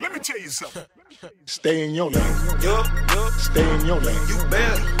tell you something. Stay in your lane. Yup. Stay in your lane. You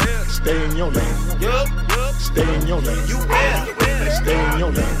better. Stay in your lane. Yup. Stay in your lane. You better. Stay in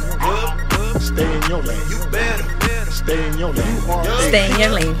your lane. Yup. Stay in your lane. You better. Stay in your lane. Stay in your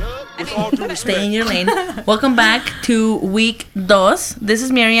lane. With all due respect. Stay in your lane. Welcome back to week 2. This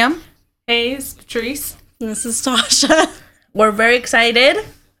is Miriam. Hey, it's Patrice. This is Tasha. We're very excited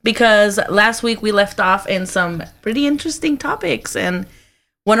because last week we left off in some pretty interesting topics, and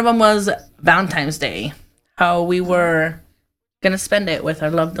one of them was Valentine's Day. How we were gonna spend it with our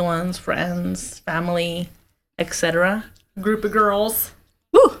loved ones, friends, family, etc. Group of girls.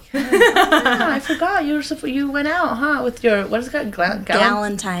 Woo! I forgot you went out, huh? With your what is it called?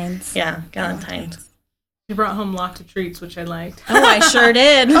 Galentine's. Yeah, Galentine's. You brought home lots of treats, which I liked. Oh, I sure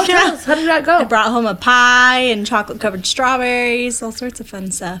did. Oh, tell us, how did that go? I brought home a pie and chocolate-covered strawberries, all sorts of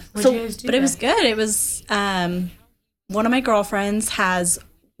fun stuff. What'd you guys do But it there? was good. It was, one of my girlfriends has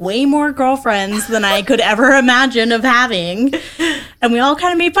way more girlfriends than I could ever imagine of having. And we all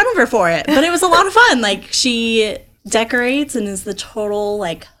kind of made fun of her for it. But it was a lot of fun. Like, she decorates and is the total,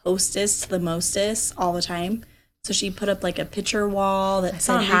 like, hostess to the mostest all the time. So she put up, like, a picture wall that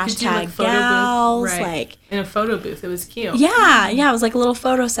said Oh, you could do, like, hashtag photo booth. gals. Right. Like, In a photo booth. It was cute. yeah, it was like a little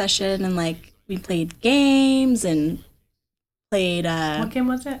photo session, and like we played games and played. What game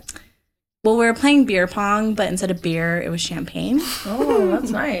was it? Well, we were playing beer pong, but instead of beer, it was champagne. Oh,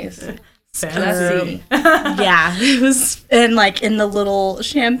 that's nice. Fancy. Yeah, it was, and like in the little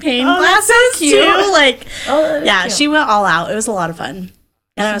champagne Oh, that's glasses so cute. too. Like, Oh, that is yeah, cute. she went all out. It was a lot of fun,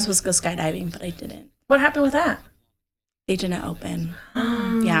 and I was supposed to go skydiving, but I didn't. What happened with that? They didn't open.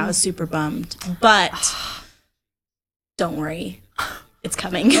 Yeah, I was super bummed, but don't worry, it's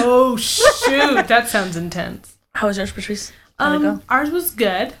coming. Oh, shoot. That sounds intense. How was yours, Patrice? How'd it go? Ours was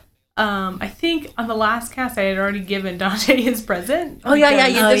good. I think on the last cast, I had already given Dante his present. Oh, yeah,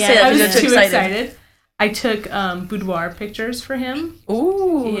 because you Oh, did yeah, say that. I You was were too excited. I took boudoir pictures for him.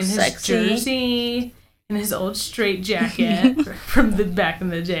 Ooh, In his sexy. jersey, in his old straight jacket from the back in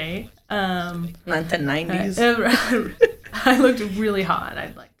the day. Not the 90s. I looked really hot,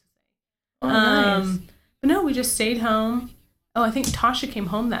 I'd like to Oh, nice. but no, we just stayed home. Oh, I think Tasha came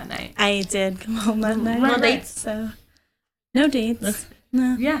home that night. I did come home that night. No dates? So, no dates.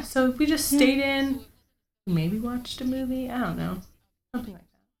 No. Yeah, so we just stayed in, maybe watched a movie. I don't know. Something like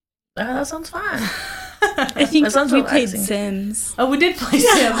That sounds fun. I think That sounds we played relaxing. Sims. that. Oh, we did play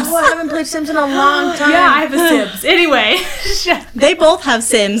Sims. Oh, I haven't played Sims in a long time. Yeah, I have a Sims. Anyway. They both have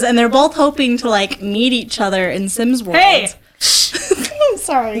Sims, and they're both hoping to like meet each other in Sims World. Hey! I'm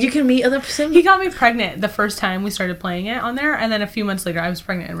sorry. You can meet other Sims. He got me pregnant the first time we started playing it on there, and then a few months later, I was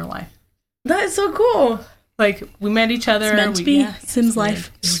pregnant in real life. That is so cool. Like, we met each other. It's meant to be. Yeah, Sims weird.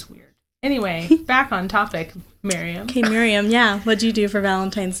 life. It was weird. Anyway, back on topic, Miriam. Okay, Miriam. Yeah, what'd you do for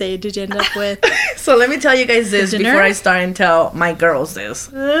Valentine's Day? Did you end up with? So let me tell you guys this Dinner? before I start and tell my girls this.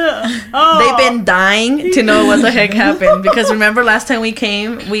 Oh. They've been dying to know what the heck happened because remember last time we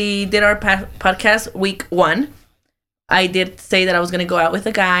came, we did our podcast week 1. I did say that I was going to go out with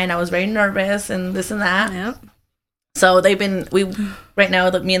a guy and I was very nervous and this and that. Yep. So right now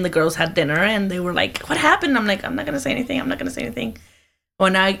me and the girls had dinner and they were like, what happened? I'm like, I'm not going to say anything.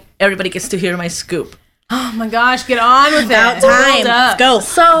 Well, now everybody gets to hear my scoop. Oh my gosh, get on with About it. time. Hold up. Let's go.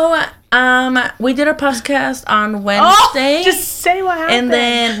 So, we did our podcast on Wednesday. Oh, just say what happened.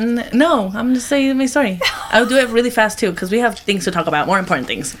 And then, no, I'm just saying my story. I'll do it really fast too, because we have things to talk about, more important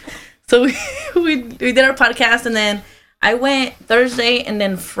things. So we did our podcast, and then I went Thursday, and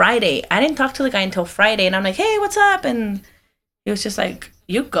then Friday. I didn't talk to the guy until Friday, and I'm like, hey, what's up? And he was just like,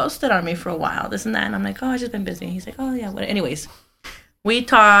 you ghosted on me for a while, this and that. And I'm like, oh, I've just been busy. And he's like, oh, yeah, what? Anyways, we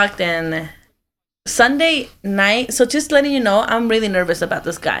talked, and Sunday night, so just letting you know, I'm really nervous about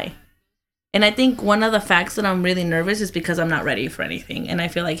this guy. And I think one of the facts that I'm really nervous is because I'm not ready for anything. And I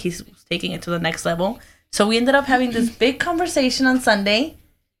feel like he's taking it to the next level. So we ended up having this big conversation on Sunday.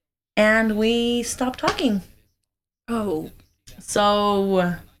 And we stopped talking. Oh.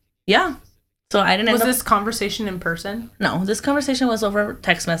 So, yeah. So I didn't end Was up... this conversation in person? No, this conversation was over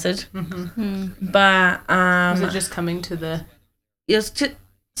text message. Mm-hmm. But, Was it just coming to the... it was just...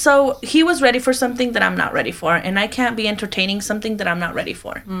 So he was ready for something that I'm not ready for, and I can't be entertaining something that I'm not ready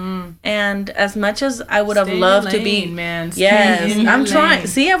for. And as much as I would have Stay in loved your to be, lane, man. Stay yes, in your I'm trying. lane.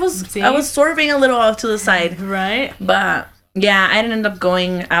 See, I was swerving a little off to the side, Right? but yeah, I didn't end up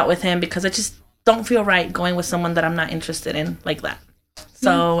going out with him because I just don't feel right going with someone that I'm not interested in like that.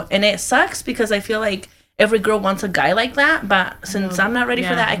 So, and it sucks because I feel like every girl wants a guy like that, but since I'm not ready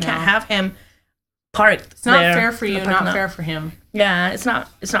for that, I can't have him parked. It's not fair for you, not fair for him. Yeah, it's not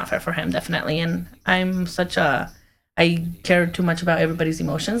fair for him, definitely. And I I care too much about everybody's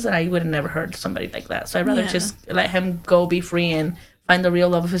emotions, and I would have never hurt somebody like that. So I'd rather Yeah. just let him go, be free, and find the real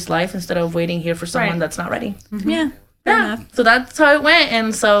love of his life instead of waiting here for someone Right. that's not ready. Yeah. Fair Yeah. enough. So that's how it went,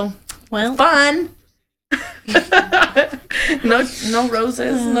 and so Well, fun. No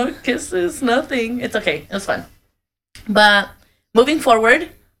roses, no kisses, nothing. It's okay. It was fun. But moving forward,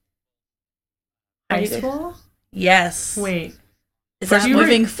 High school? yes. Wait. is First that you were-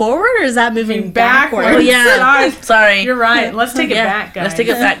 moving forward or is that moving Moving backwards? backwards. Oh yeah. Sorry. You're right. Let's take it Yeah. back, guys. Let's take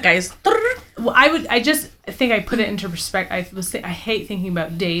it back, guys. Well, I think I put it into perspective. I hate thinking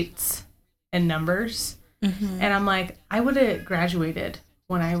about dates and numbers. Mm-hmm. And I'm like, I would have graduated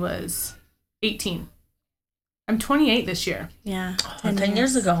when I was 18. I'm 28 this year. Yeah. 10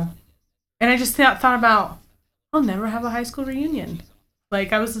 years ago. And I just thought about, I'll never have a high school reunion.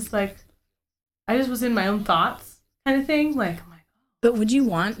 Like, I was just like, I just was in my own thoughts kind of thing. Like, oh my But would you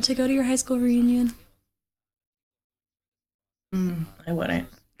want to go to your high school reunion? God. I wouldn't.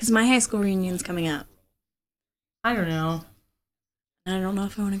 Because my high school reunion's coming up. I don't know. And I don't know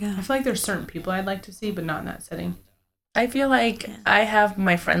if I want to go. I feel like there's certain people I'd like to see, but not in that setting. I feel like I have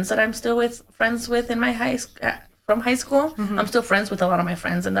my friends that I'm still friends with in my from high school. I'm still friends with a lot of my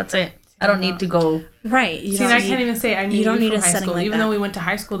friends, and that's it. I don't need to go. Right. You See, and I need- can't even say I knew you don't you need from a high setting school, like even that. though we went to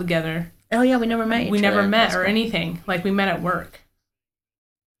high school together. Oh yeah, we never met. We each never other in met high or school. anything. Like, we met at work.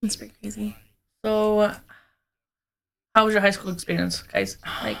 That's pretty crazy. So, how was your high school experience, guys?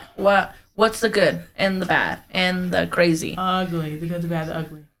 Like, what's the good and the bad and the crazy? Ugly. The good, the bad, the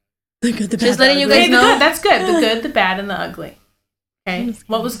ugly. The good, the bad, Just the letting you ugly. guys Okay, the know. good, that's good. The good, the bad, and the ugly. Okay.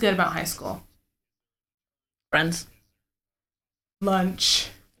 What was good about high school? Friends. Lunch.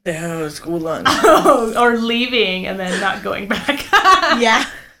 Yeah, school lunch. Or leaving and then not going back. Yeah.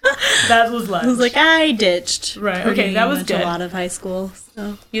 That was lunch. I was like, I ditched. Right, pretty okay, that was much good. a lot of high school.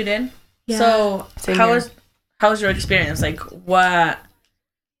 So You did. Yeah. So, Same how here. was your experience? Like, what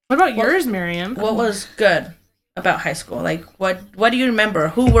What about yours, Miriam? was good about high school? Like, what do you remember?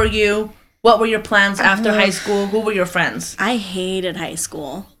 Who were you? What were your plans after high school? Who were your friends? I hated high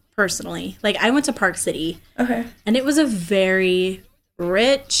school, personally. Like, I went to Park City, Okay. and it was a very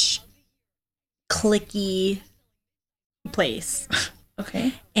rich, cliquey place.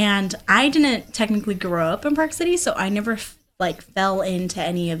 Okay. And I didn't technically grow up in Park City, so I never fell into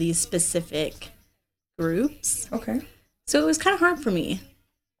any of these specific groups. Okay. So it was kind of hard for me.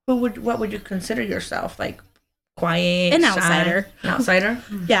 What would you consider yourself? Like, quiet, An shy? outsider. An outsider.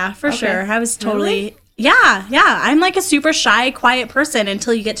 Yeah, for Okay. sure. I was totally Really? Yeah. I'm like a super shy, quiet person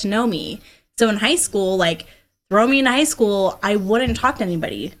until you get to know me. So in high school, like throw me in high school, I wouldn't talk to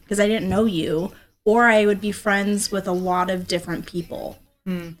anybody because I didn't know you, or I would be friends with a lot of different people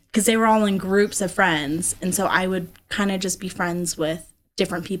because they were all in groups of friends, and so I would kind of just be friends with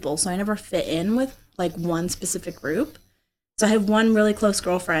different people. So I never fit in with like one specific group. So I have one really close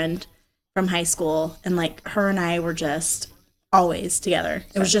girlfriend from high school, and like her and I were just always together.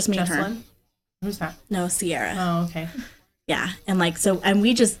 It was just me and her. Jesselyn? Who's that? No, Sierra. Oh, okay. Yeah. And like, so, and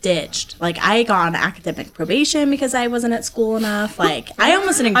we just ditched. Like, I got on academic probation because I wasn't at school enough. Like, I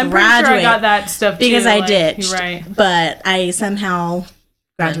almost didn't I'm pretty graduate sure I got that stuff too. because I like, ditched. You're right. But I somehow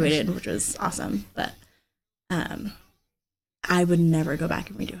graduated, which was awesome. But I would never go back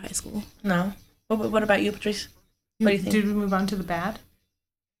and redo high school. No. What about you, Patrice? What do you think? Did we move on to the bad?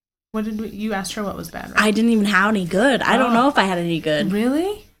 What did you asked her what was bad, right? I didn't even have any good. I don't Oh. know if I had any good.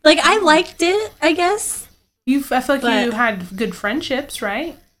 Really? Like, I liked it, I guess. I feel like But- you had good friendships,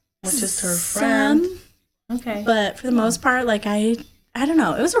 right? Which is her friend. Some, Okay. but for the most part, like, I don't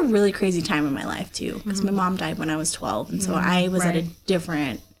know. It was a really crazy time in my life, too, because my mom died when I was 12. And so I was at a right.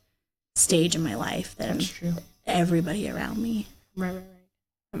 different stage in my life than That's true. everybody around me. Right.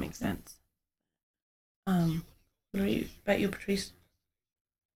 That makes sense. What about you, Patrice?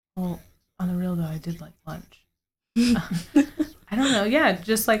 Well, on the real though, I did like lunch. I don't know. Yeah,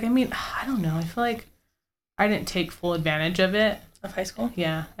 just like, I mean, I don't know. I feel like I didn't take full advantage of it. Of high school?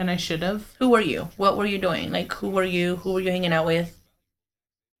 Yeah, and I should have. Who were you? What were you doing? Like, who were you? Who were you hanging out with?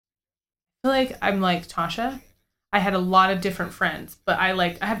 I feel like I'm like Tasha. I had a lot of different friends, but I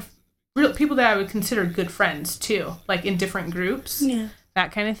had real people that I would consider good friends too, like in different groups, Yeah.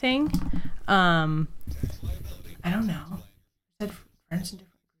 that kind of thing. I don't know. I had friends in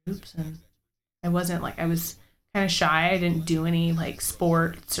different groups, and I wasn't like, I was kind of shy. I didn't do any like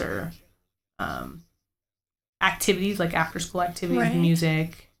sports or activities, like after school activities, Right.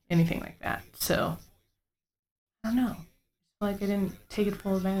 music, anything like that. So I don't know. I feel like I didn't take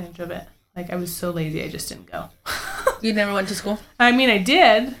full advantage of it. Like, I was so lazy, I just didn't go. You never went to school? I mean, I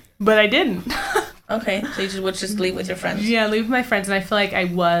did, but I didn't. Okay, so you would just leave with your friends. Yeah, leave with my friends, and I feel like I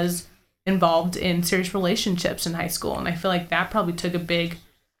was involved in serious relationships in high school, and I feel like that probably took a big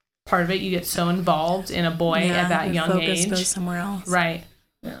part of it. You get so involved in a boy at that your young focus age, goes somewhere else. right?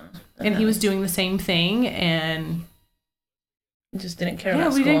 Yeah. And he was doing the same thing, and Just didn't care yeah,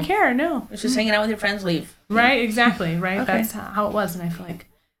 about we school. didn't care. No, It was just hanging out with your friends, leave. right? Exactly. Right. Okay. That's how it was, and I feel like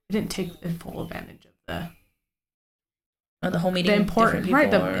I didn't take the full advantage of Or the whole meeting the with different important,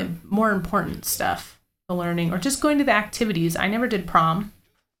 people. right? or- The more important stuff, the learning, or just going to the activities. I never did prom.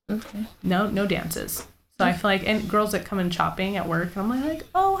 Okay. No dances. So I feel like, and girls that come in shopping at work, and I'm like,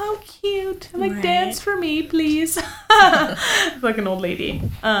 oh, how cute. I'm like, Right. dance for me, please. Like an old lady.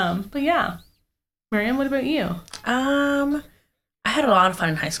 But yeah. Miriam, what about you? I had a lot of fun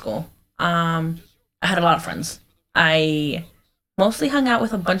in high school. I had a lot of friends. I mostly hung out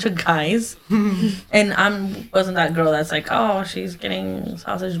with a bunch of guys, and wasn't that girl that's like, oh, she's getting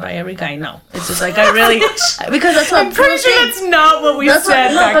sausage by every guy. No, it's just like I really because that's what I'm pretty sure that's not what we that's said.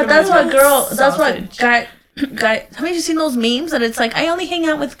 what, no, back but in that's the what day. girl. That's what Sausage. guy. Have you seen those memes that it's like I only hang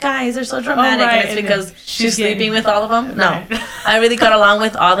out with guys? They're so dramatic, right, and it's and because then she's she's getting- sleeping with all of them. No, Right. I really got along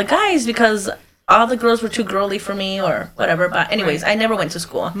with all the guys because all the girls were too girly for me or whatever. But anyways, I never went to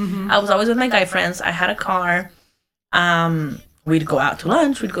school. I was always with my guy friends. I had a car. We'd go out to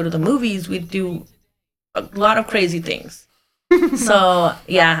lunch. We'd go to the movies. We'd do a lot of crazy things. So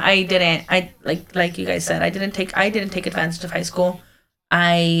yeah, I didn't. I like you guys said. I didn't take advantage of high school.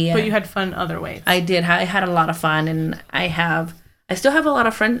 But you had fun other ways. I did. I had a lot of fun, and I still have a lot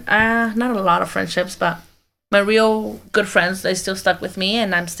of not a lot of friendships, but my real good friends, they still stuck with me,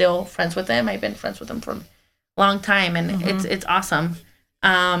 and I'm still friends with them. I've been friends with them for a long time, and it's awesome.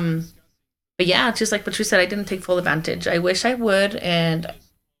 But yeah, just like Patrice said, I didn't take full advantage. I wish I would, and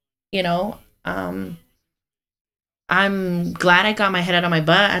I'm glad I got my head out of my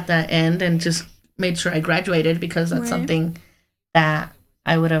butt at the end and just made sure I graduated because that's Right. something that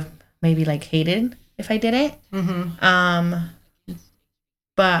I would have maybe like hated if I didn't.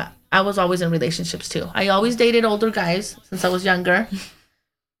 But I was always in relationships too. I always dated older guys since I was younger.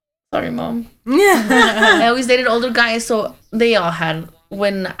 Sorry, Mom. I always dated older guys, so they all had.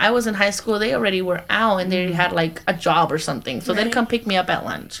 When I was in high school, they already were out and they had like a job or something. So they'd come pick me up at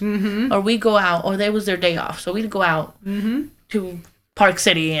lunch, or we go out, or that was their day off. So we'd go out to Park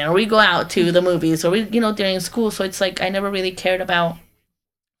City, or we go out to the movies, or we, during school. So it's like I never really cared about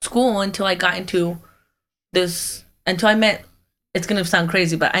school until I got into this. Until I met. It's gonna sound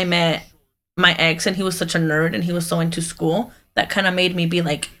crazy, but I met my ex, and he was such a nerd, and he was so into school that kind of made me be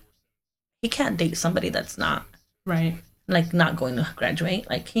like, he can't date somebody that's not right. like not going to graduate.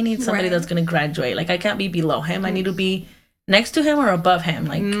 Like he needs somebody Right. that's going to graduate. Like I can't be below him. I need to be next to him or above him.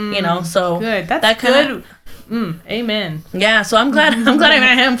 Like so Good. That's that kinda, good. Amen. Yeah, so I'm glad I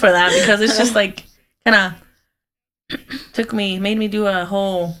met him for that because it's just like kind of made me do a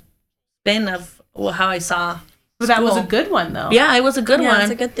whole spin of how I saw. But that was a school. good one though. Yeah, it was a good Yeah, one. it's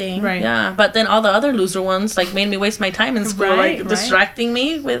a good thing. Right. Yeah, but then all the other loser ones like made me waste my time in school, Right, like right. distracting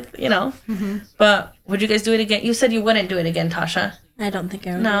me with But would you guys do it again? You said you wouldn't do it again, Tasha. I don't think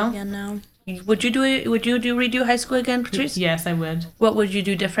I would No. do it again, no. Would you do it? Would you redo high school again, Patrice? Yes, I would. What would you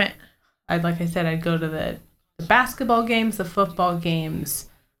do different? Like I said, I'd go to the basketball games, the football games.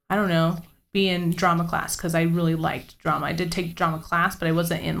 I don't know. Be in drama class because I really liked drama. I did take drama class, but I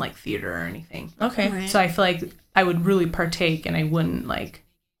wasn't in like theater or anything. Okay. Right. So I feel like I would really partake and I wouldn't like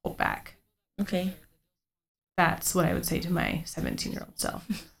hold back. Okay. That's what I would say to my 17-year-old self.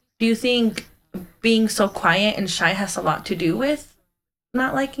 Do you think being so quiet and shy has a lot to do with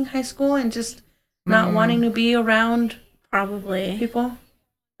not liking high school and just not wanting to be around Probably. people?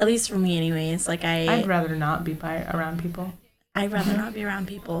 At least for me anyways. Like I'd rather not be around people. I'd rather not be around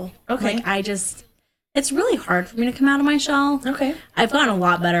people. Okay. Like it's really hard for me to come out of my shell. Okay. I've gotten a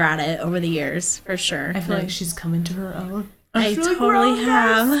lot better at it over the years, for sure. I feel like she's coming to her own. I feel like totally we're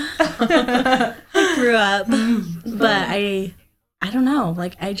all have. I grew up, but I don't know.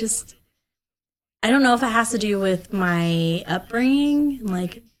 Like I don't know if it has to do with my upbringing,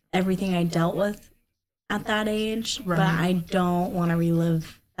 like everything I dealt with at that age. Right. But I don't want to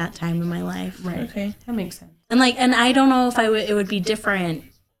relive that time in my life. Right. Okay. That makes sense. And I don't know if it would be different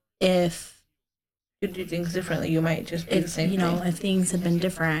if You do things differently. You might just be the same thing. if things had been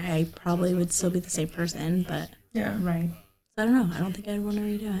different, I probably would still be the same person. But Yeah. Right. I don't know. I don't think I'd want to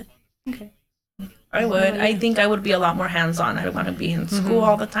redo it. Okay. I would. I think I would be a lot more hands-on. I want to be in school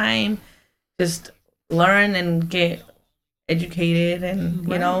all the time. Just learn and get educated and,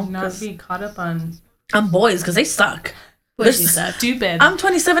 Right. you know, not 'cause be caught up on. boys, because they suck. What she said. Stupid. I'm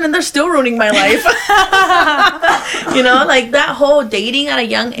 27 and they're still ruining my life. Like that whole dating at a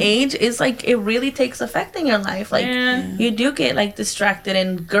young age is like, it really takes effect in your life. Like you do get like distracted,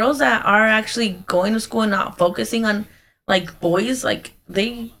 and girls that are actually going to school and not focusing on like boys, like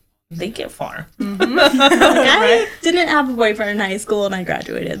they get far. I didn't have a boyfriend in high school and I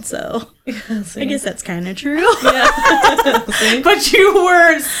graduated, so I guess that's kind of true. But you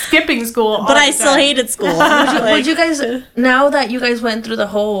were skipping school. But I still hated school. Would you guys, now that you guys went through the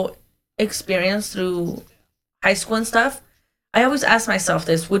whole experience through high school and stuff, I always ask myself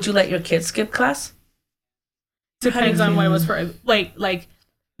this: would you let your kids skip class? Depends on what it was for. Like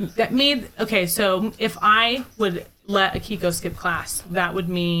that made okay. So if I would let Akiko skip class, that would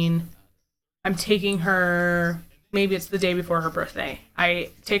mean I'm taking her. Maybe it's the day before her birthday. I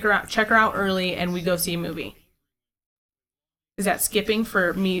take her out, check her out early, and we go see a movie. Is that skipping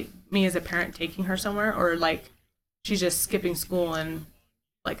for me as a parent taking her somewhere, or like she's just skipping school and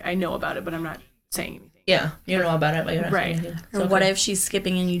like I know about it, but I'm not saying anything? Yeah, you know about it, but you're not Right. saying anything. Or what if she's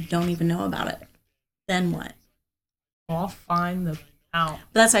skipping and you don't even know about it? Then what? I'll find the out.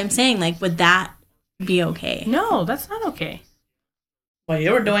 That's what I'm saying. Like, would that be okay? No, that's not okay. Well,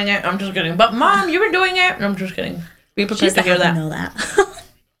 you were doing it. I'm just kidding. But Mom, you were doing it. I'm just kidding. Be prepared She's to hear that. know that.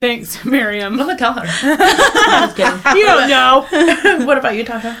 Thanks, Miriam. I'm gonna tell her. I'm just kidding. You don't know. What about you,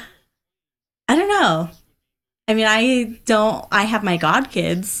 Tasha? I don't know. I mean, I have my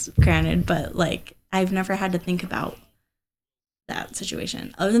godkids, granted, but like, I've never had to think about that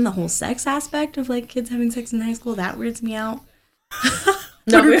situation. Other than the whole sex aspect of like kids having sex in high school, that weirds me out.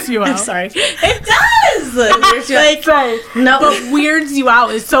 No, weirds you I'm out. sorry. It does! Like, No. But weirds you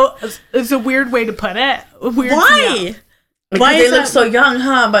out is so. It's a weird way to put it. Weirds me out. why? Because Why they is look that- so young,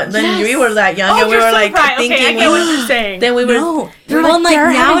 huh? But then Yes. we were that young, and we you're were so like right. thinking. Okay, I get what you're saying. Then we were. No. They're Well, like, like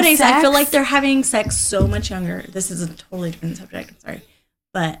they're having nowadays, I feel sex? like they're having sex so much younger. This is a totally different subject. I'm sorry.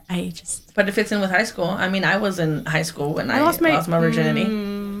 But I just. But it fits in with high school. I mean, I was in high school when I lost lost my my- virginity.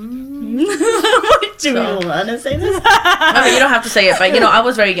 Do we want to say this? I mean, you don't have to say it, but I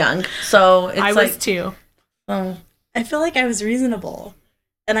was very young, so it's I like. was too. Oh, I feel like I was reasonable.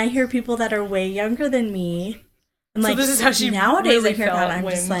 And I hear people that are way younger than me. And So like, this is how she nowadays really I hear felt that, I'm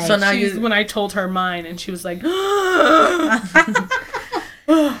when, just like, So now you- when I told her mine, and she was like, no,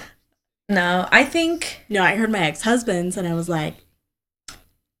 I think. no, I heard my ex-husband's and I was like,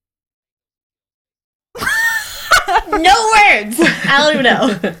 no words. I don't even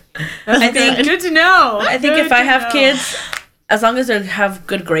know. I think. "Good to know." I think Good if I to have know. kids, as long as they have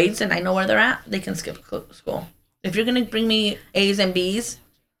good grades and I know where they're at, they can skip school. If you're gonna bring me A's and B's,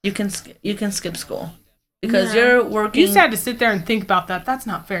 you can skip school because you're working. You just had to sit there and think about that. That's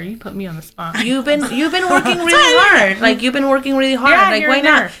not fair. You put me on the spot. You've been working really hard. Like you've been working really hard. Yeah, like here why and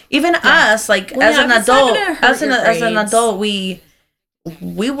not? there. Even us, like Well, as yeah, an it's not adult, gonna hurt as an your grades. adult, we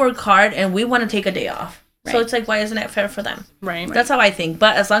work hard and we want to take a day off. So Right. it's like, why isn't it fair for them? Right. That's how I think.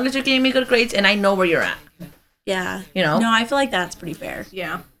 But as long as you're giving me good grades and I know where you're at, Yeah. you know. No, I feel like that's pretty fair.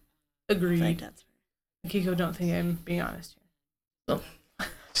 Yeah. I feel like Agreed. that's Kiko, don't think I'm being honest here.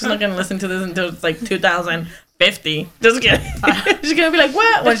 She's not gonna listen to this until it's like 2050. Just kidding. She's gonna be like,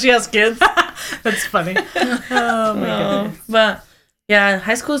 what? When she has kids. That's funny. Oh my goodness. But yeah,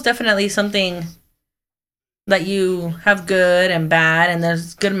 high school is definitely something that you have good and bad, and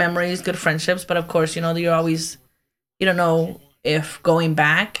there's good memories, good friendships. But of course, you don't know if going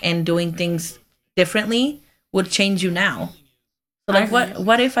back and doing things differently would change you now. So like,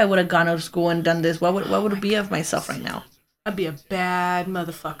 what if I would have gone to school and done this? What would it be of myself right now? I'd be a bad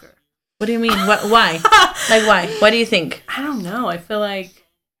motherfucker. What do you mean? Why? Like why? What do you think? I don't know. I feel like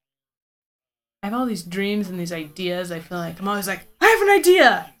I have all these dreams and these ideas. I feel like I'm always like, I have an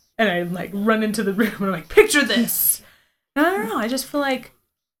idea. And I like run into the room and I'm like, picture this. And I don't know. I just feel like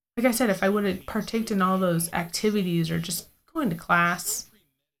I said, if I would have partaked in all those activities or just going to class,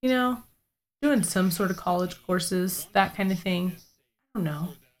 doing some sort of college courses, that kind of thing. I don't know.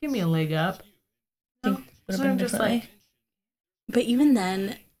 Give me a leg up. Think No, would've so been I'm just differently? like, But even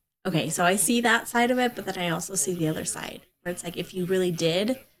then, okay, so I see that side of it, but then I also see the other side where it's like if you really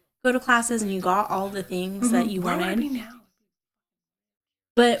did go to classes and you got all the things that you where would I be wanted, now?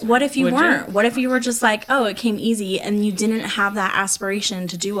 but what if you Would you? weren't? What if you were just like, oh, it came easy and you didn't have that aspiration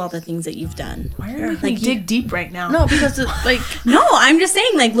to do all the things that you've done? Why are you making Like me you- dig deep right now? No, because like No, I'm just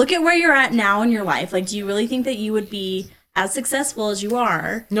saying, like, look at where you're at now in your life. Like, do you really think that you would be as successful as you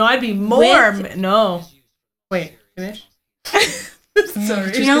are? No, I'd be more. No. Wait, finish?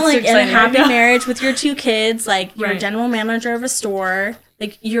 Sorry. You know, like in a excited. happy marriage with your 2 kids, like you're a Right. general manager of a store,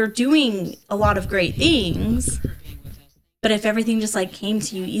 like you're doing a lot of great things. But if everything just like came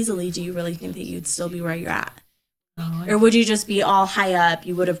to you easily, do you really think that you'd still be where you're at? Or would you just be all high up?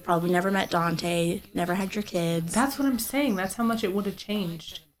 You would have probably never met Dante, never had your kids. That's what I'm saying. That's how much it would have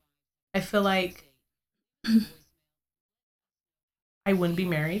changed. I feel like I wouldn't be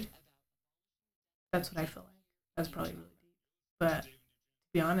married. That's what I feel like. That's probably really deep. But to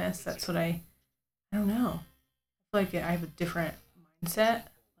be honest, that's what I don't know. I feel like I have a different mindset. Like,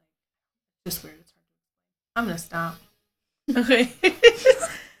 just weird. It's hard to explain. I'm gonna stop. Okay.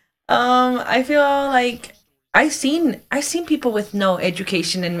 I feel like I've seen people with no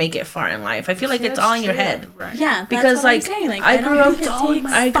education and make it far in life. I feel like it's That's all in your true, head. right? Yeah, Because, that's what I'm like, saying. I don't grew up- think it It's all in takes-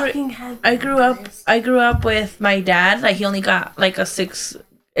 my I grew- fucking head. I grew up with my dad. Like, he only got like a 6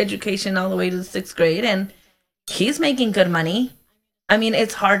 education all the way to the 6th grade, and he's making good money. I mean,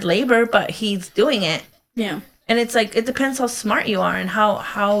 it's hard labor, but he's doing it. Yeah. And it's like, it depends how smart you are and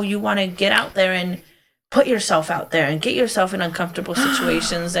how you want to get out there and put yourself out there and get yourself in uncomfortable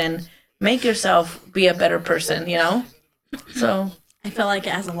situations and make yourself be a better person, you know? So I feel like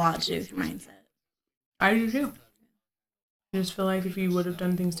it has a lot to do with your mindset. I do too. I just feel like if you would have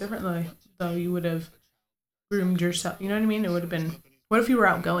done things differently, though, you would have groomed yourself. You know what I mean? It would have been. What if you were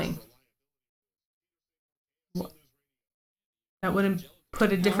outgoing? That would have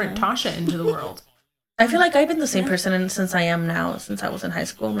put a different Tasha into the world. I feel like I've been the same person since I am now, since I was in high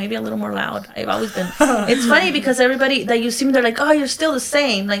school. Maybe a little more loud. I've always been. It's funny because everybody that you see me, they're like, "Oh, you're still the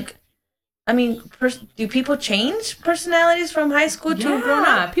same." Like, I mean, do people change personalities from high school to grown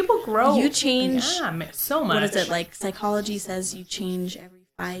up? People grow. You change. Yeah, so much. What is it like? Psychology says you change every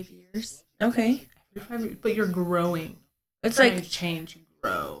 5 years. Okay, But you're growing. it's When like you change, you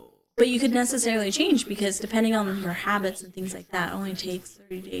grow. But you could necessarily change because depending on your habits and things like that, it only takes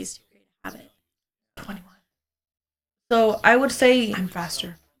 30 days to create a habit. 21. so. I would say I'm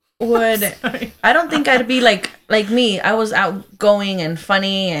faster. would Sorry. I don't think I'd be like me. I was outgoing and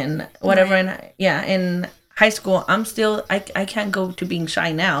funny and whatever. Right. And in high school, I'm still I can't go to being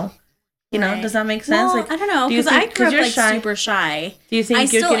shy now. You know, Right. does that make sense? Well, Like, I don't know do you because I think- grew 'cause up you're like shy, super shy. do you think I you're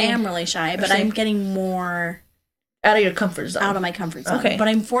still getting am really shy, but Same. I'm getting more out of your comfort zone? out of my comfort zone. Okay. But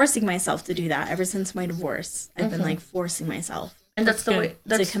I'm forcing myself to do that ever since my divorce. I've been like forcing myself and that's the good. way. to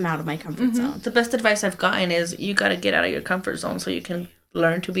That's come out of my comfort zone. the best advice I've gotten is you got to get out of your comfort zone so you can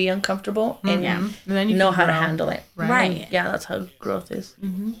learn to be uncomfortable and Yeah. And then you know can how to grow. handle it. Right. Yeah, that's how growth is.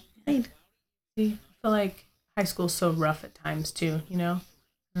 Mm-hmm. Right. See, I feel like high school's so rough at times too. You know,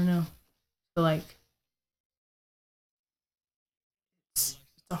 I don't know. I feel like it's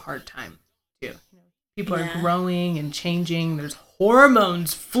a hard time too. You know, people Yeah. are growing and changing. There's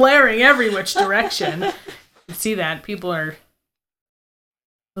hormones flaring every which direction. You see that people are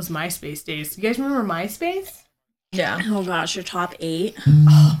those MySpace days. You guys remember MySpace? Yeah. Oh gosh, your top 8.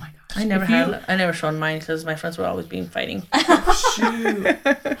 Oh my gosh! I never If you- I never shown mine because my friends were always being fighting. Shoot.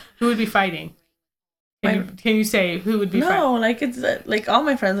 Who would be fighting? Can you say who would be fighting? No, like it's like all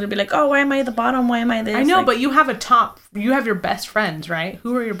my friends would be like, "Oh, why am I at the bottom? Why am I this?" I know, Like, but you have you have your best friends, right?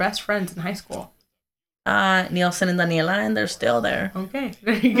 Who are your best friends in high school? Nielsen and Daniela, and they're still there. Okay,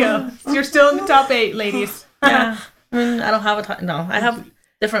 there you go. You're still in the top 8, ladies. Yeah, I mean, I don't have a ton. No, I have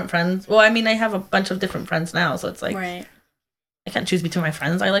different friends. Well, I mean, I have a bunch of different friends now, so it's like Right. I can't choose between my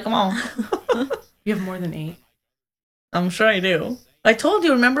friends. I like them all. You have more than 8. I'm sure I do. I told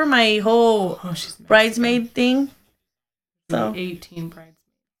you. Remember my whole Oh, she's bridesmaid thing? So 18 bridesmaids.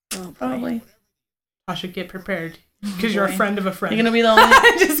 Oh, boy. probably Tasha, get prepared because you're a friend of a friend. you're gonna be the only.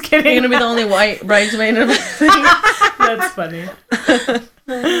 Just kidding. You're gonna be the only white bridesmaid of everything. That's funny.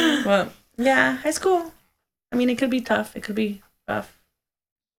 But yeah, high school. I mean, it could be tough. It could be rough.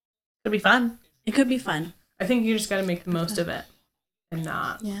 It could be fun. It could be fun. I think you just got to make the most of it and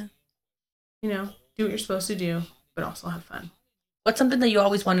not, Yeah. you know, do what you're supposed to do, but also have fun. What's something that you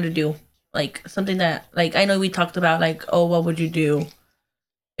always wanted to do? Like something that, like, I know we talked about, like, oh, what would you do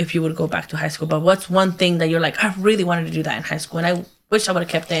if you would go back to high school? But what's one thing that you're like, I really wanted to do that in high school, and I wish I would have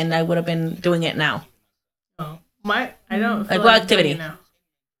kept it, and I would have been doing it now. Oh, I don't feel Like, what doing activity? it now.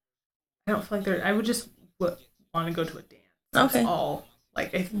 I don't feel like I would just want to go to a dance. Okay. That's all.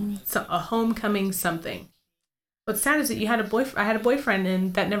 Like a homecoming something. What's sad is that you had I had a boyfriend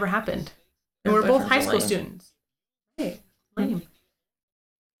and that never happened. And Your we're both boyfriends high are school lame. students. Hey, lame.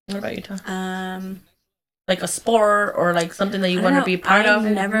 What about you, Tom? Like a sport or like something that you I want to don't be know. part of?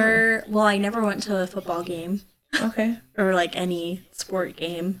 I never went to a football game Okay. or like any sport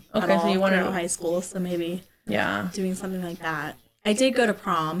game at Okay, so all you wanna- throughout high school. So maybe Yeah. doing something like that. I did go to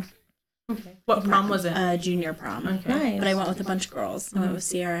prom, Okay. What prom was it? junior prom, Okay. Nice. but I went with a bunch of girls. I went with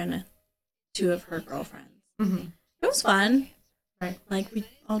Sierra and 2 of her girlfriends. Mm-hmm. It was fun. Right. Like we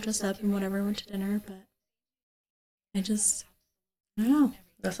all dressed up and whatever, went to dinner, but I don't know.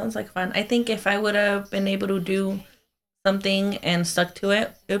 That sounds like fun. I think if I would have been able to do something and stuck to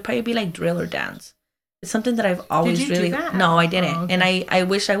it, it would probably be like drill or dance. It's something that I've always you do really that? no, I didn't, Oh, okay. and I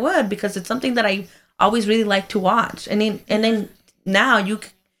wish I would because it's something that I always really like to watch. And then now you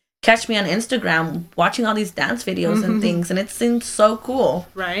catch me on Instagram watching all these dance videos and things, and it seems so cool.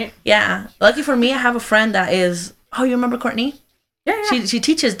 Right? Yeah, lucky for me, I have a friend that is. Oh, you remember Courtney? Yeah. She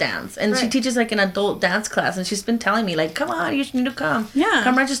teaches dance, and she Right. teaches like an adult dance class, and she's been telling me like, come on, you need to come. Yeah.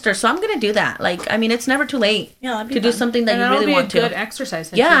 Come register. So I'm gonna do that. Like, I mean, it's never too late Yeah, that'd be to do fun. something that And you that'll really be want a good to. exercise.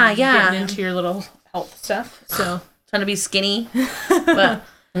 Since Yeah, you're yeah. Getting into your little health stuff. So Trying to be skinny, but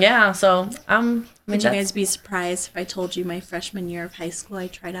yeah. So I mean, Would you that's- guys be surprised if I told you my freshman year of high school I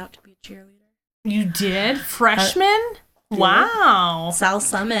tried out to be a cheerleader? you did freshman? Wow. South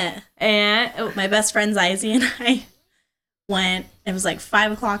Summit. And My best friends Izzy and I went. It was like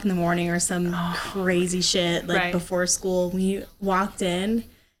 5 o'clock in the morning or some crazy shit. Like Right. before school, we walked in,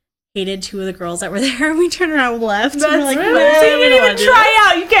 hated two of the girls that were there, and we turned around and left. And we're like, so "No, you we didn't don't even wanna do try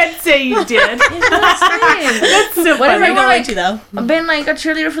out. You can't say you did. That's so What if Where I are were you going like, to though? I've been like a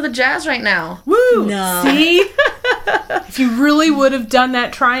cheerleader for the Jazz right now. Woo! No. See? If you really would have done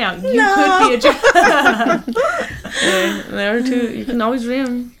that tryout, you could be a There too. You can always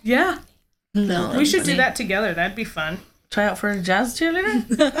dream. Yeah. No, We should do that together. That'd be fun. Try out for a Jazz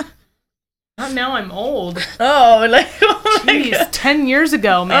cheerleader. Not now I'm old. Oh, like oh my Jeez, God. 10 years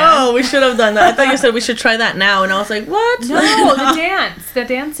ago, man. Oh, we should have done that. I thought you said we should try that now, and I was like, what? No, the dance. The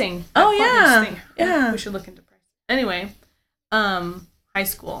dancing. That Oh, partners yeah. thing. Yeah. We should look into price. Anyway, high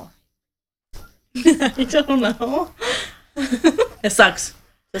school. I don't know. It sucks.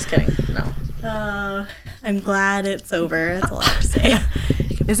 Just kidding. No. I'm glad it's over. That's all I have to say.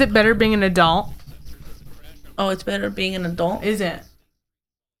 Is it better being an adult? Oh, it's better being an adult. Is it?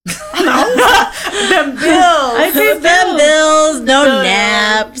 The bills. I pay them bills. No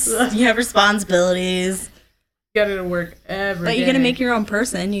naps. You have responsibilities. You gotta work every But day. you're gonna make your own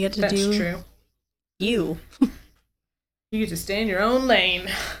person. You get to That's do true. you. You get to stay in your own lane.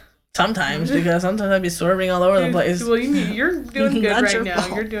 Sometimes, because sometimes I'd be swerving all over the place. Well, you're doing good That's right your now.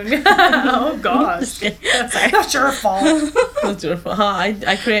 fault. You're doing. Oh gosh, that's your fault. That's your fault. Huh,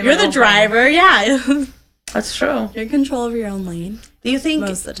 I create You're my the own driver. Yeah. problem. That's true. You're in control of your own lane Do you think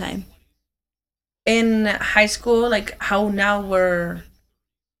most of the time. in high school, like how now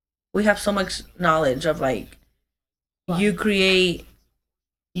we have so much knowledge of like you create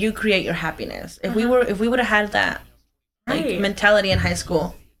your happiness. If we would have had that like Right. mentality in high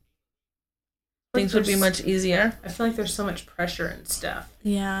school, things would be There's- much easier. I feel like there's so much pressure and stuff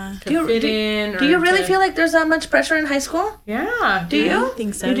Yeah. to fit in. Do you really to, feel like there's that much pressure in high school? Yeah. Do you? I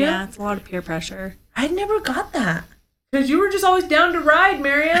think so. You do? Yeah. It's a lot of peer pressure. I never got that. Because you were just always down to ride,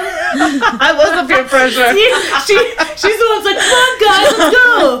 Mariam. I was the peer pressure. She's the one that's like, come on, guys, let's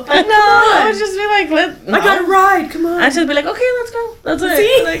go. No, I would just be like, I gotta ride. Come on. I'd just be like, okay, let's go. That's it.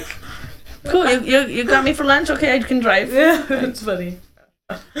 See? Like, cool. You got me for lunch. Okay, I can drive. Yeah, it's funny.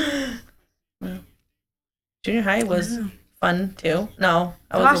 Junior high was fun too. No,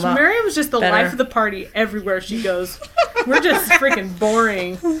 I was Gosh, a lot. Mariam was just the better. life of the party everywhere she goes. We're just freaking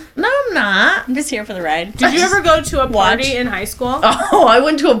boring. No, I'm not. I'm just here for the ride. Did you ever go to a party Watch. in high school? Oh, I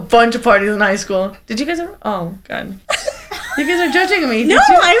went to a bunch of parties in high school. Did you guys ever? Oh, God. You guys are judging me. No, Did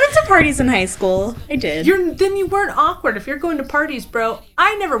you? I went to parties in high school. I did. Then you weren't awkward if you're going to parties, bro.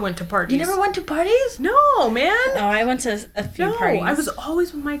 I never went to parties. You never went to parties? No, man. Oh, I went to a few No, parties. I was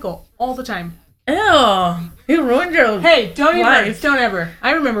always with Michael all the time. Ew. You ruined your Hey, don't life. don't ever.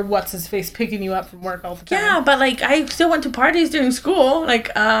 I remember what's his face picking you up from work all the time. Yeah, but like I still went to parties during school.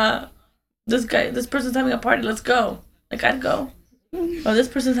 Like, this person's having a party. Let's go. Like I'd go. Oh, this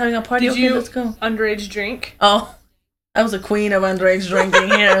person's having a party. Did Okay, you let's go. underage drink? Oh, I was a queen of underage drinking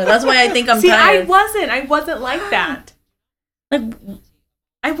here. That's why I think I'm See, tired. I wasn't like that. Like,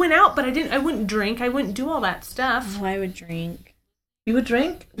 I went out, but I wouldn't drink. I wouldn't do all that stuff. Oh, I would drink. you would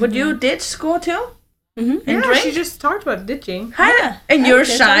drink? Would you ditch school too? Mm-hmm. And Yeah, drink? she just talked about ditching. Hi. And I you're would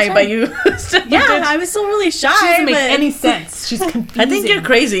ditch all shy, the but time. you still Yeah, ditch. I was still really shy. She doesn't make but any sense. She's confusing. I think you're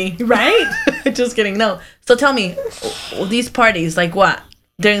crazy. right. Just kidding. No. So tell me, these parties, like what?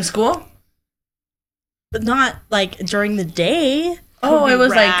 During school? but not like during the day. Oh, be it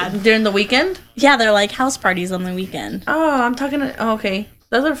was rad. like during the weekend? Yeah, they're like house parties on the weekend. Oh, I'm talking. Oh, okay.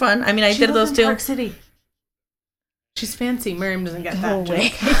 Those are fun. I mean, I did those too. Park City. She's fancy. Miriam doesn't get that. away.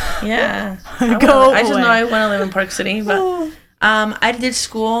 joke. Yeah. Go I just away. know I want to live in Park City, but I did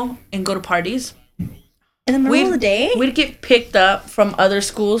school and go to parties. In the middle of the day? We'd get picked up from other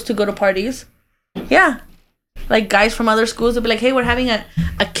schools to go to parties. Yeah. Like guys from other schools would be like, hey, we're having a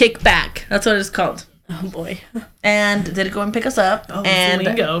kickback. That's what it's called. Oh boy. and they'd go and pick us up. Oh, and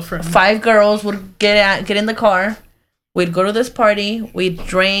lingo from 5 girls would get in the car. We'd go to this party. We'd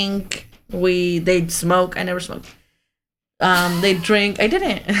drink. They'd smoke. I never smoked. They'd drink. I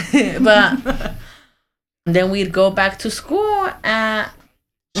didn't. But then we'd go back to school at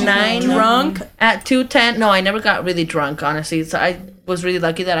 9. drunk. At 2:10. No, I never got really drunk, honestly. So I was really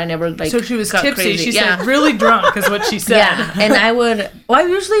lucky that I never So she was got tipsy. crazy. She Yeah. said really drunk is what she said. Yeah, and I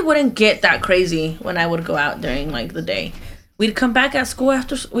usually wouldn't get that crazy when I would go out during like the day. We'd come back at school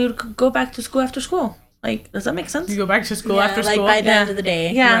we would go back to school after school. Like, does that make sense? You go back to school Yeah, after like school. by the end of the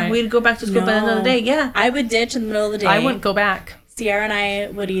day. Yeah, Right. we'd go back to school by the end of the day. Yeah. I would ditch in the middle of the day. I wouldn't go back. Sierra and I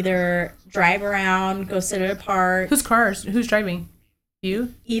would either drive around, go sit at a park. Who's driving?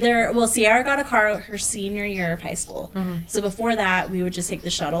 You? Sierra got a car her senior year of high school. So before that, we would just take the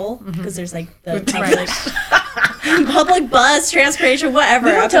shuttle because there's like the public bus, transportation, whatever.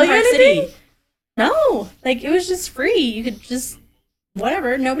 They don't up tell in you Park anything? City. No, like it was just free. You could just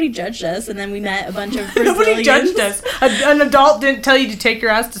whatever. Nobody judged us, and then we met a bunch of Brazilians. Nobody judged us. An adult didn't tell you to take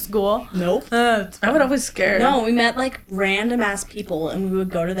your ass to school. Nope. It's I would always scare. No, we met like random ass people, and we would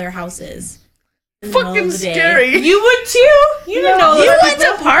go to their houses. in the middle Fucking of the day. scary. You would too. You didn't know. You those went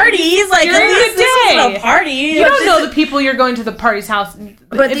people. to parties, like During at least the this wasn't day. a party. You don't know the people you're going to the party's house.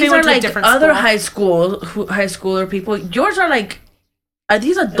 But if these they went are to a like different other school. high schooler people. Yours are like, are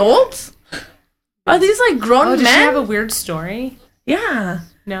these adults? Are these like grown Oh, did men? she have a weird story? Yeah.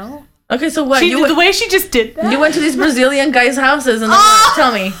 No. Okay, so what? She, the way she just did that. You went to these Brazilian guys' houses and then what?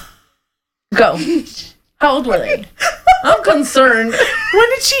 Tell me. Go. How old were they? I'm concerned. When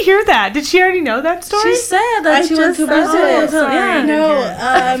did she hear that? Did she already know that story? She said that I she went just to said Brazil. it. So, yeah. No,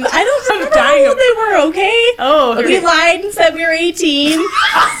 I don't remember dying how old they were, okay? Oh, We okay. lied and said we were 18.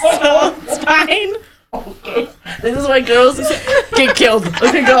 So it's fine. This is why girls get killed.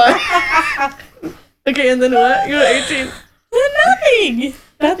 Okay, go on. Okay, and then what? You were 18. Nothing.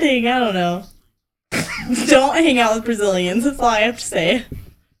 Nothing. I don't know. Don't hang out with Brazilians. That's all I have to say.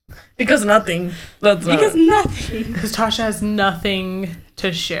 Because nothing. That's Because nothing. Because Tasha has nothing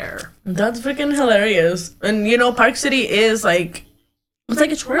to share. That's freaking hilarious. And you know, Park City is like It's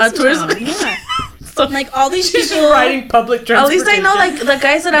like a tourist tourist- town. Yeah. so, Like all these She's people. riding public at transportation. least I know like the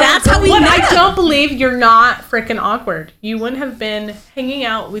guys that That's I how we What met. I don't believe you're not freaking awkward. You wouldn't have been hanging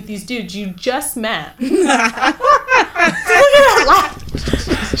out with these dudes you just met. Look at that lie.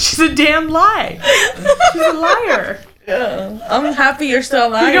 She's a damn lie. She's a liar. Yeah. I'm happy you're still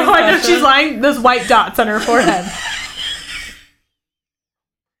alive. You know, I know Tasha. she's lying. Those white dots on her forehead.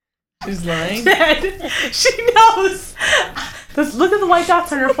 She's lying. She knows. Look at the white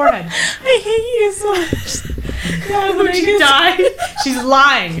dots on her forehead. I hate you so much. God, When she died, she's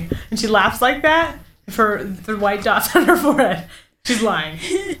lying, and she laughs like that for the white dots on her forehead. She's lying.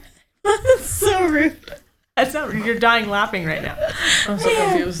 That's so rude. That's not. You're dying laughing right now. I'm so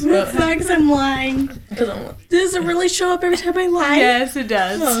confused. It's not because I'm lying. Because I'm Does it really show up every time I lie? Yes, it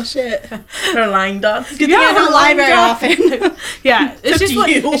does. Oh shit. her lying dots. Good thing I don't lie very often. Yeah, it's just, to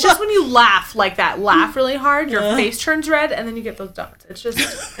you. it's just when you laugh like that, laugh really hard, your face turns red, and then you get those dots. It's just,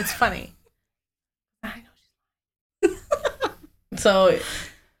 it's funny. I know. So,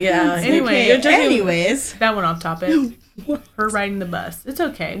 yeah. Anyway, you're judging. anyways. That went off topic. Her riding the bus. It's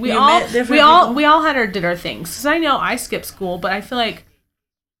okay. We You all met different people? we all did our things. Because I know I skipped school, but I feel like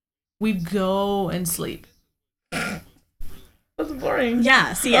we'd go and sleep. That's boring.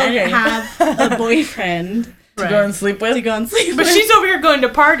 Yeah, see, I didn't have a boyfriend To go and sleep with. to go and sleep But with. she's over here going to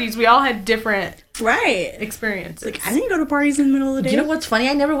parties. We all had different right. experiences. Like, I didn't go to parties in the middle of the day. You know what's funny?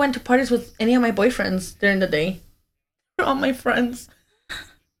 I never went to parties with any of my boyfriends during the day. They're all my friends.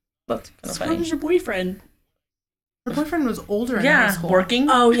 That's kind of What's wrong funny. with your boyfriend? Her boyfriend was older in high Yeah, school. working.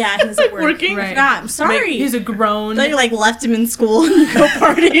 Oh, yeah, he was at work. Working? I Right. forgot. I'm sorry. He's a grown. I thought you, like, left him in school and go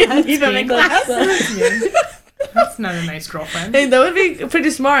party and leave him in mean. class. That's not a nice girlfriend. Hey, that would be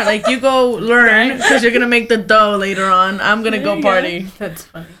pretty smart. Like, you go learn because you're gonna make the dough later on. I'm gonna There go you party. That's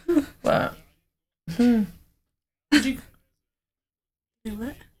funny. But Did you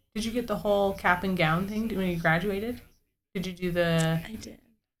What? did you get the whole cap and gown thing when you graduated? Did you do the I did.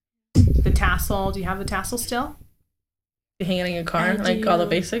 tassel? Do you have the tassel still? you hang it in your car, I like all the do.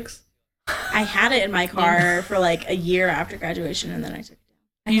 basics. I had it in my car for like a year after graduation, and then I took it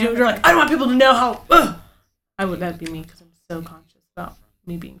down. You're like, I don't want people to know how. Ugh. I would. That'd be me because I'm so conscious about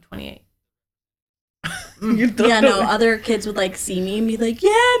me being 28. Yeah, no, other kids would like see me and be like,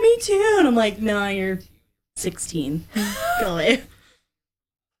 yeah, me too. And I'm like, no, you're 16. Go away.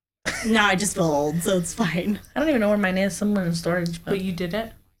 No, I just feel old, so it's fine. I don't even know where mine is. Somewhere in storage. But But you did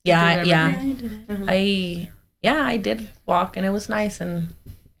it. yeah, did yeah. I did it. I did walk and it was nice and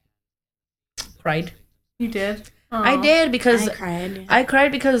cried. You did? I Aw. did because cried. I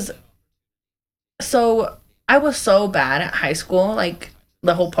cried because so I was so bad at high school, like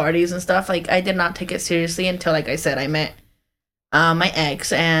the whole parties and stuff. Like I did not take it seriously until, like I said, I met my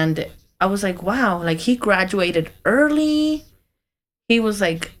ex, and I was like, wow, like he graduated early. He was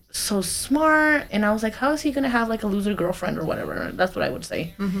like so smart, and I was like, how is he gonna have like a loser girlfriend or whatever? That's what I would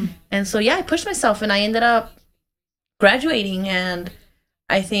say. Mm-hmm. And so yeah, I pushed myself, and I ended up graduating, and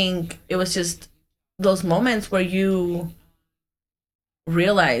I think it was just those moments where you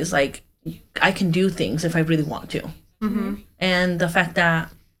realize like I can do things if I really want to. Mm-hmm. And the fact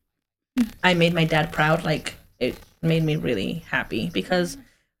that I made my dad proud, like it made me really happy, because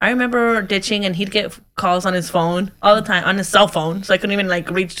I remember ditching and he'd get calls on his phone all the time, on his cell phone, so I couldn't even like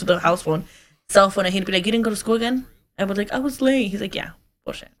reach to the house phone, cell phone, and he'd be like, you didn't go to school again? I was like, I was late. He's like, yeah,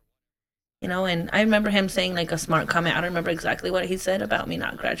 bullshit. You know, and I remember him saying like a smart comment. I don't remember exactly what he said about me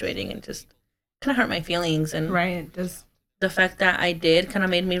not graduating, and just kind of hurt my feelings. And Right. It does. the fact that I did kind of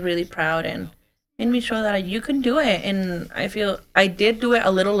made me really proud and made me show that you can do it. And I feel I did do it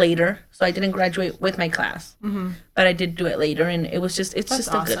a little later, so I didn't graduate with my class, Mm-hmm. but I did do it later, and it was just, it's That's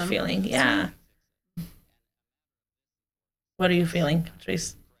just a good awesome. feeling. Yeah. What are you feeling,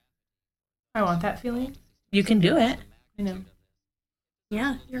 Trace? I want that feeling. You can do it. I know.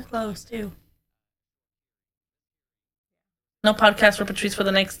 Yeah, you're close too. No podcast for Patrice for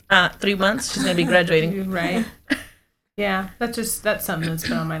the next 3 months. She's gonna be graduating. Right. Yeah, that's something that's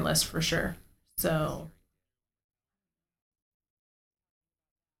been on my list for sure. So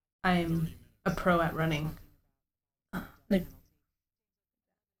I'm a pro at running. Like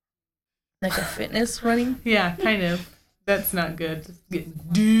a fitness running. Yeah, kind of. That's not good. Just getting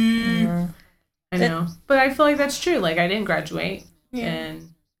deep. Mm. I know. But I feel like that's true. Like I didn't graduate.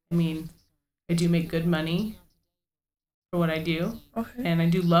 And I mean, I do make good money for what I do. Okay. And I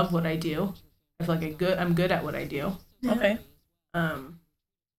do love what I do. I feel like I'm good at what I do. Okay. I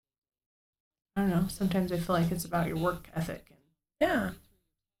don't know. Sometimes I feel like it's about your work ethic. Yeah.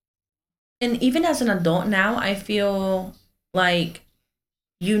 And even as an adult now, I feel like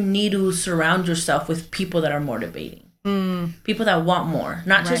you need to surround yourself with people that are motivating. People that want more,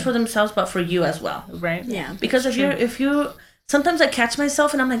 not just Right. for themselves, but for you as well. Right? Yeah. Because if you, sometimes I catch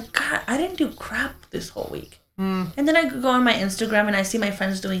myself and I'm like, God, I didn't do crap this whole week. And then I go on my Instagram and I see my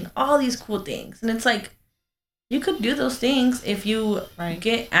friends doing all these cool things. And it's like, you could do those things if you Right.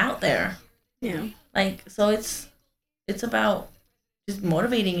 get out there. Yeah. Like, so it's about just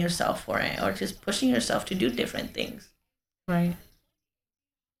motivating yourself for it, or just pushing yourself to do different things. Right.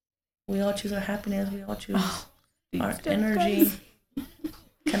 We all choose our happiness. We all choose our energy,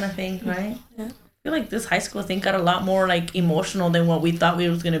 kind of thing, right? Yeah. I feel like this high school thing got a lot more like emotional than what we thought we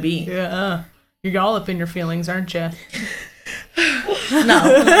was gonna be. Yeah. You're all up in your feelings, aren't you?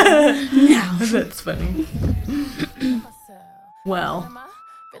 No. That's funny. Well,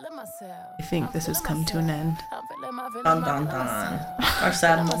 I think this has come to an end. Dun, dun, dun. Our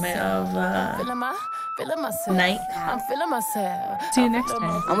sad moment of night. I'm feeling myself. See you next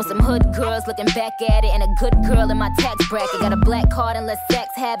time. I'm with some hood girls looking back at it, and a good girl in my tax bracket. Got a black card and let sex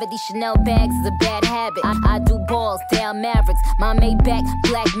have it. These Chanel bags is a bad habit. I do balls, down Mavericks. My Maybach,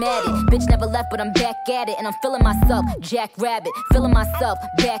 black matted. Bitch never left, but I'm back at it. And I'm feeling myself, Jack Rabbit. Feeling myself,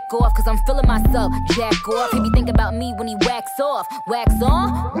 back off, cause I'm feeling myself, Jack off. He be thinking about me when he wax off. Wax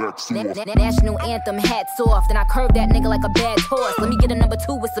on? National anthem, hats off. Then I curve that nigga like a bad horse. Let me get a number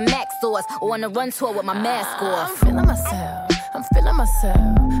 2 with some Max sauce. Or on a run tour with my mask off. I'm feeling myself. I'm feeling myself.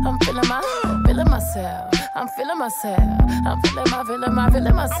 I'm feeling myself. I'm feeling myself. I'm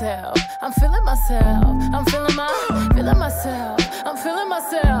feeling myself. I'm feeling myself. I'm feeling myself. I'm feeling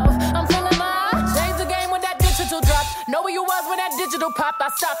myself. I'm feeling my. Change the game when that digital drop. Know where you was when that digital popped. I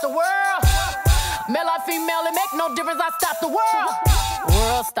stopped the world. Male or female, it make no difference. I stopped the world.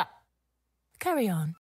 World stop. Carry on.